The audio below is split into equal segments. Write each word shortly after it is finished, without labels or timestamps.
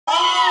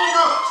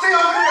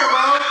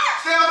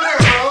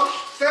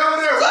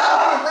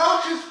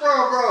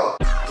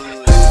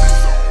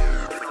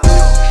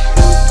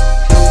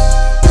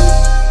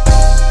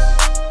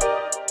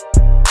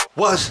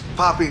What's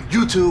poppin'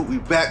 YouTube? We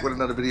back with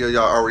another video.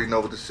 Y'all already know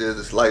what this is.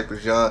 It's Life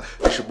is Young.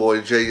 It's your boy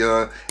Jay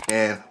Young,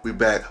 and we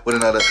back with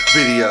another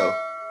video.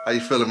 How you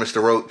feeling,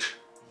 Mr. Roach?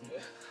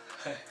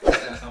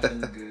 I'm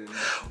feeling good.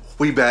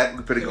 We back.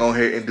 We better go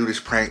ahead and do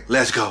this prank.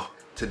 Let's go.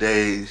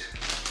 Today's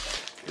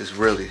is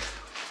really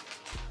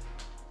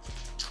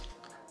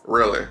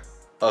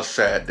a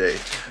sad day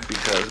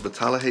because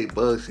Batala hate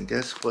bugs, and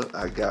guess what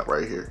I got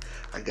right here?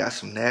 I got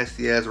some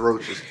nasty ass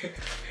roaches.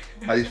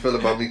 How you feel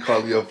about me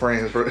calling your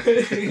friends, bro?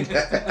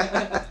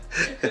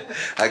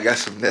 I got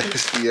some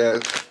nasty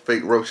ass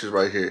fake roaches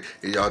right here.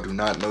 And y'all do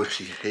not know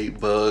she hate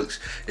bugs.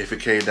 If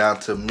it came down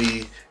to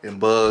me and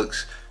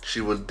bugs,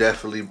 she would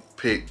definitely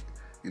pick,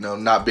 you know,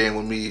 not being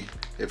with me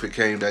if it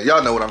came down.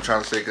 Y'all know what I'm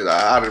trying to say because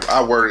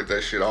I worded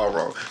that shit all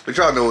wrong. But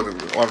y'all know what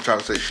I'm trying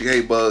to say. She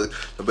hate bugs.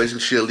 So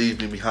basically she'll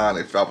leave me behind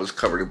if I was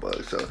covered in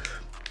bugs. So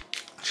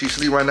she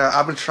sleep right now.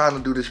 I've been trying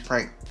to do this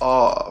prank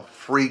all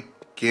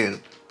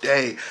freaking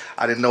day.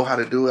 I didn't know how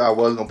to do it. I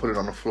was gonna put it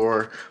on the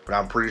floor, but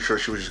I'm pretty sure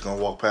she was just gonna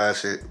walk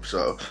past it.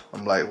 So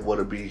I'm like,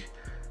 what'll be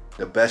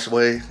the best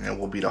way and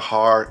will be the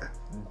hard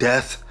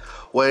death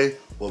way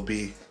will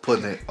be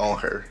putting it on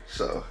her.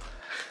 So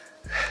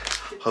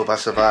hope I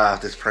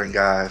survive this prank,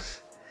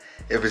 guys.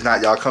 If it's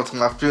not, y'all come to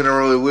my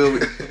funeral, it will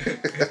be.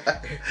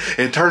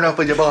 And turn up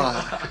on your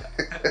bar.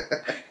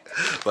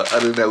 But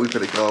other than that, we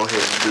better go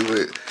ahead and do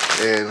it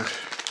and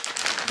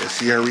let's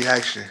see her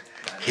reaction.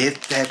 Hit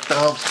that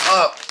thumbs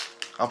up.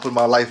 I'm putting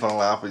my life on the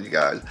line for you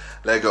guys.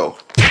 Let go.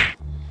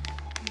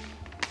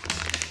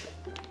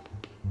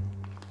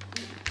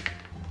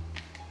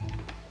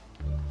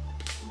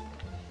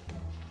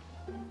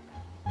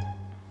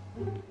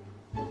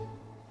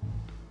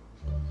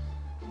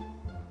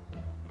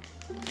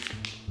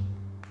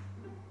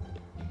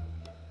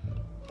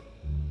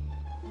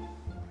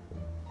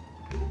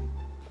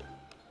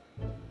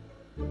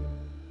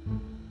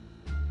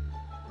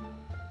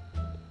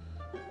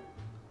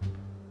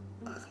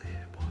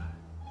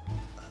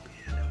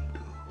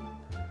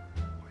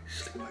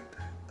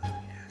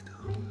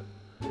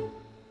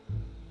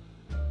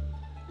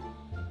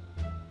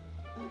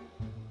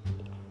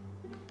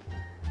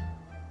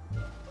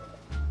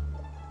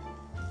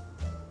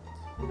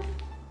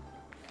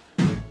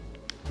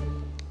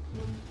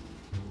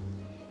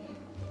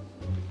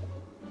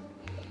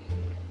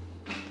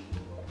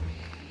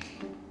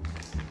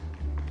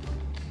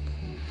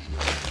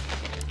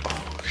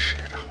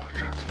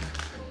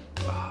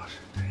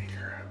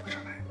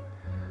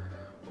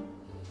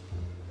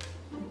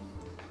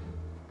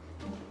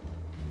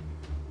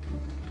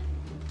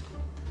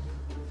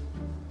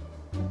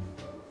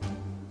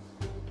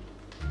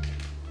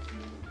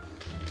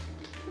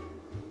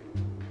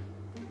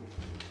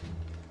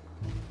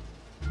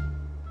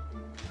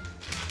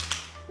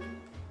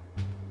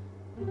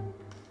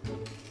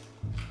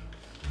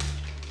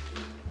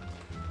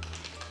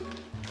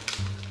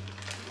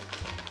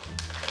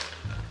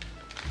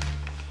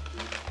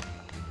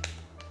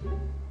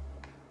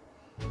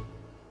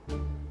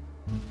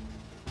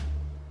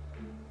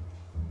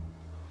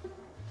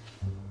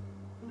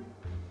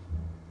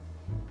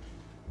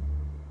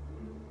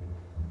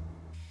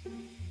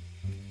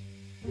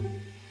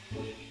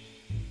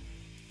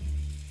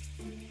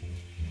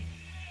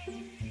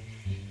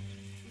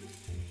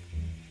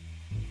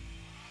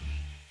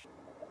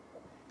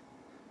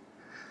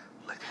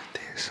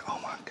 Oh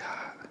my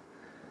God.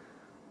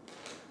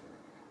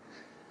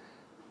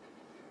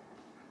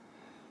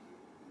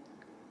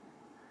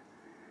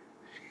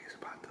 She is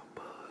about to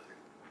bug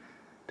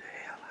the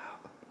hell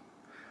out.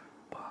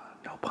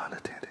 But no pun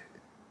intended.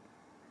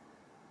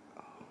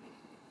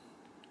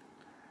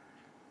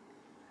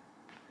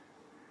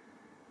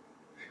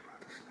 She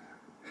about to snap.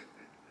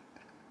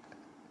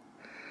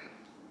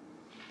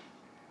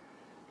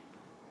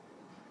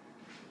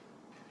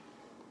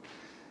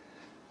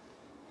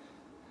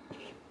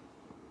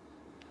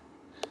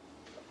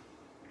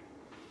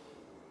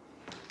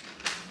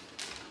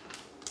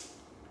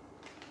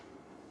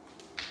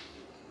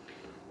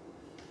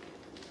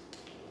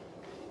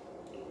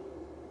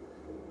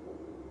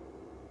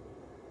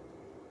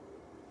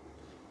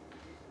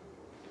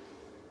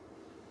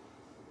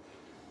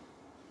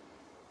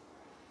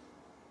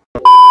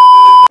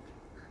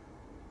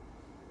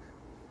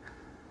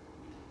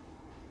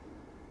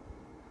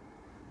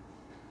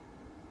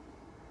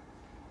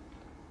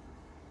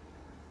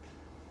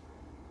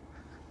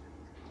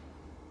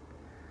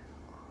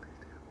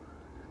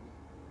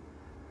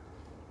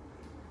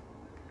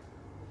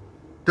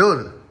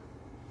 Dude.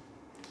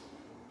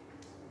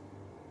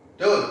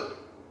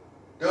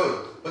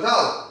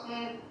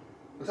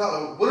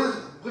 Batala,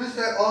 what is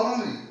that all on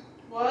me?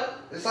 What?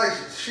 It's like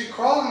she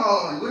crawling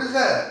all on me. What is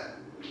that?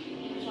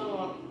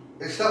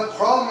 It's stuff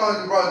crawling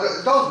on you, bro.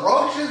 Those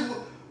roaches?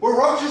 Where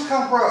roaches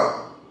come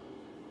from?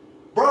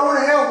 Bro,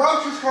 where the hell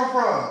roaches come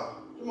from?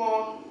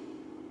 Jamal.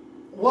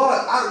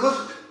 What?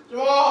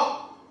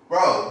 Jamal.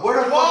 Bro,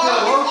 where the fuck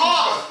are roaches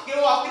come? Get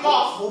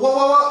off.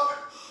 What?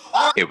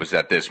 It was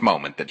at this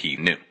moment that he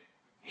knew.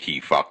 He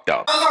fucked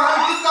up. I don't know how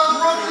to get those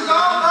roaches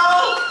on, bro!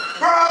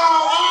 Bro,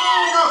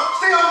 oh, no!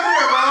 Stay over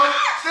there!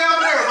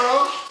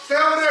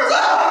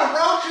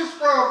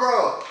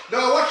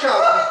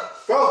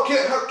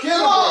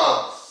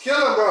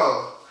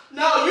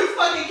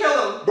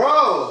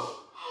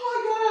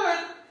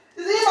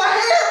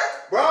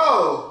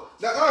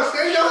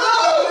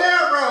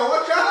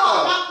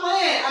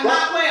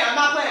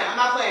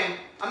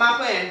 my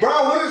plan.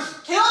 Bro, what is...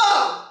 Kill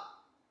him!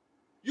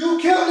 You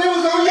killed him. It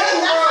was on you,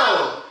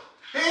 bro.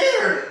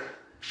 Here.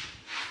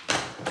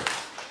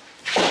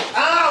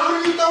 Ah, what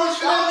are you throwing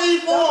shit at me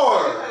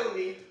for?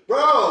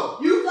 Bro.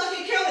 You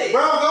fucking kill it.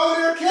 Bro, go over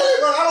there and kill it,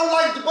 bro. I don't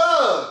like the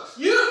bugs.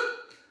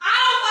 I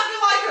don't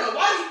fucking like him.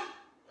 Why you...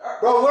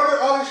 Bro, where did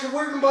all this shit,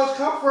 where did the bugs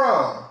come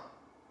from?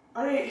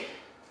 Alright.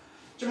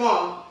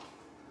 Jamal.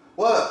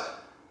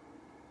 What?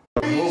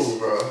 Move,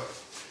 bro.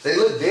 They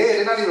look dead.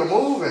 They're not even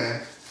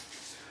moving.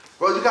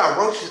 Bro, you got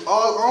roaches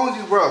all on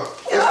you, bro.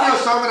 There's still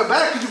some in the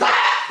back of you, bro.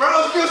 Bro,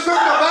 there's still some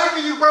in the back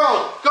of you,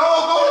 bro. Go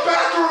to the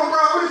bathroom,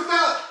 bro. What is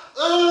that?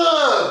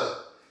 Ugh.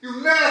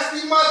 You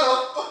nasty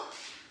mother.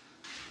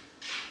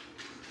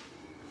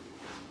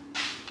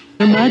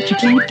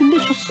 Magically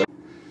delicious.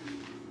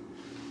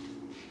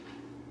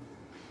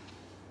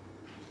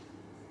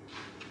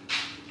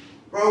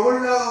 Bro, where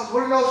did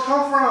those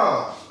come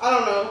from? I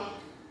don't know.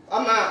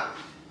 I'm out.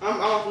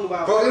 I'm off move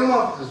out. Bro, them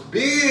motherfuckers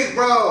big, I'm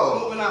bro.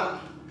 moving out.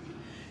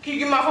 Can you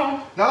get my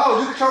phone? No,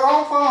 you get your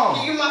own phone.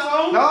 Can you get my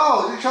phone?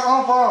 No, you get your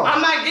own phone.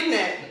 I'm not getting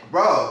that.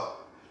 Bro,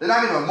 they're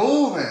not even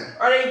moving.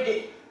 Are they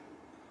get...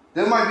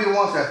 They might be the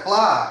ones that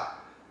fly.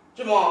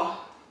 Jamal.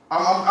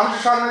 I'm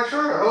just trying to make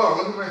sure.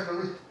 Hold on,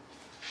 let me.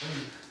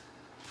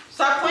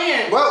 Stop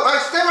playing. Well,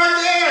 stay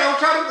right there. I'm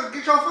trying to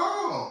get your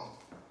phone.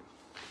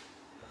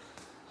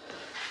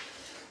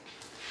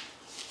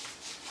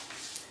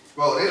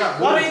 Bro, they not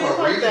Why moving do you for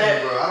a like reason,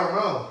 that? bro. I don't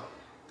know.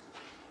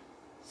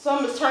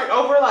 Something is turned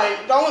over,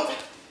 like, don't...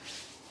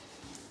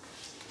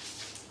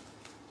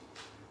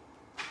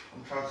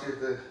 I'm trying to see if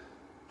they...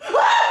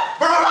 Ah!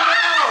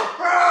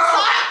 Bro!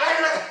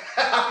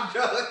 I'm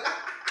joking.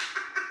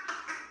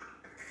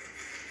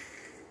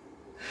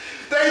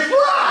 They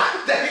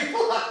fly! They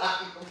fly!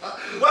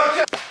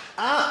 Watch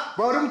out!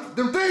 Bro,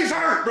 them things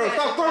hurt, bro.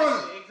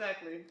 Stop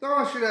Exactly.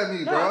 throwing shit at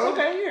me, No, bro. it's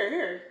okay.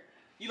 Here.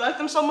 You like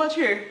them so much?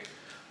 Here.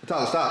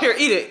 Tyler, stop. Here,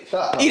 eat it.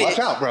 Stop. Eat Watch it.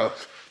 out, bro.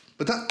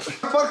 But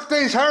fuck,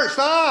 things hurt.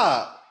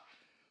 Stop.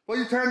 Well,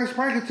 you turn this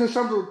prank into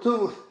something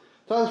to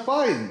us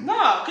fighting.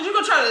 No, because you're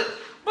going to try to...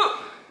 But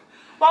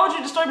why would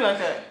you disturb me like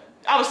that?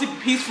 I was sleeping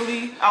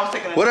peacefully. I was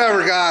taking a...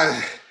 Whatever,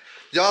 guys.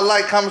 Y'all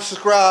like, comment,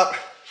 subscribe.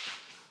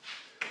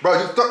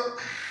 Bro,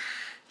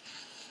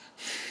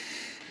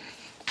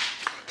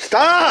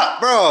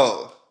 Stop,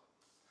 bro.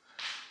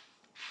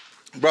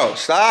 Bro,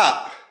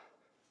 stop.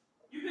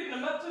 You picking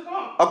them up too? Come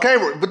on. Okay,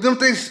 but them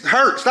things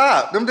hurt.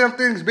 Stop. Them damn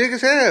things big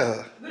as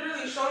hell.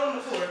 Literally, show them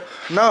the floor.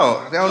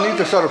 No, they don't need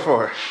to soda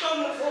for it. Show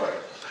them the floor.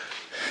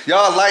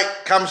 Y'all like,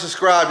 comment,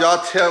 subscribe.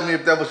 Y'all tell me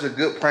if that was a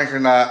good prank or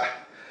not.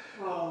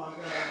 Oh,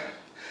 my God.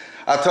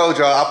 I told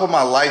y'all, I put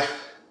my life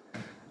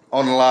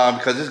on the line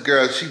because this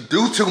girl, she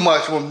do too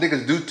much when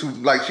niggas do too,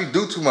 like, she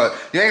do too much.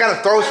 You ain't got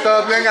to throw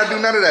stuff. You ain't got to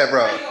do none of that,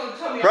 bro.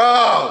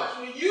 Bro.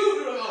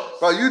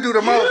 Bro, you do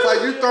the most.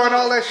 Like, you throwing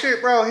all that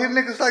shit, bro. Hitting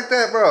niggas like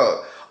that,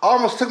 bro. I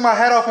almost took my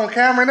hat off on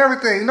camera and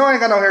everything. You know I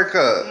ain't got no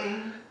haircut.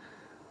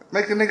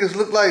 Making niggas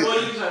look like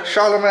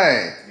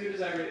Charlemagne. You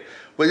deserve it.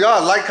 But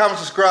y'all like, comment,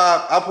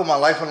 subscribe. I put my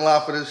life on the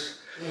line for this.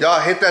 Y'all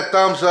hit that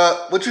thumbs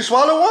up. What, you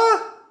swallow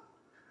one?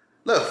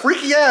 Look,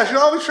 freaky ass. You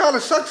always trying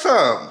to suck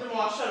some.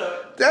 Jamal, shut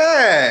up.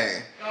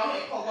 Dang. Go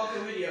ahead, pop up the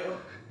video.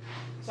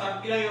 So I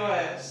can get on your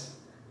ass.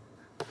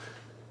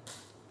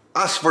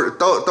 I swear,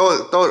 throw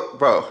it,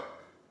 bro.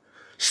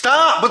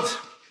 Stop, but...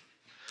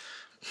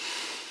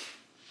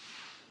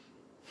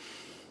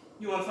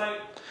 You want to fight?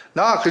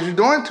 Nah, because you're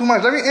doing too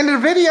much. Let me end the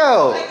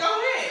video. Hey, go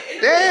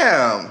ahead.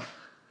 Damn.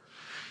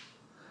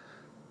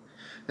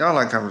 Y'all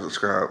like, comment,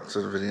 subscribe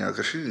to the video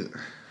because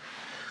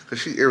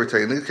she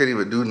irritating. Nigga can't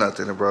even do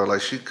nothing, bro. Like,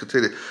 she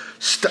continue.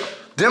 Stop.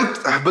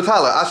 But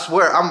Tyler, I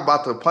swear, I'm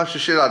about to punch the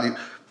shit out of you.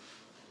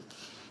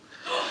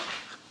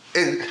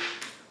 And,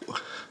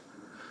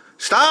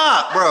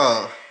 stop,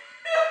 bro.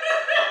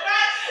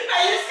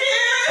 Are you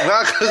serious?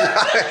 Nah, cause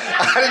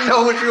I didn't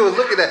know what you was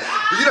looking at.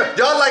 But you know,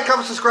 y'all like,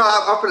 comment,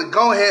 subscribe. I'm gonna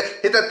go ahead,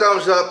 hit that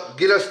thumbs up,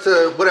 get us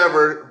to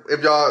whatever.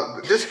 If y'all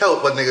just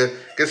help a nigga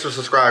get some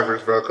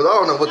subscribers, bro. Cause I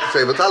don't know what to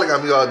say. But Tyler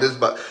got me all this,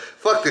 but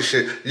fuck this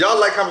shit. Y'all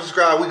like, comment,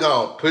 subscribe. We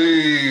gone.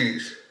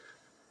 Peace.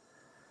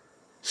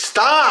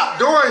 Stop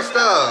doing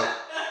stuff.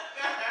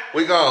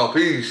 We gone.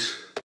 Peace.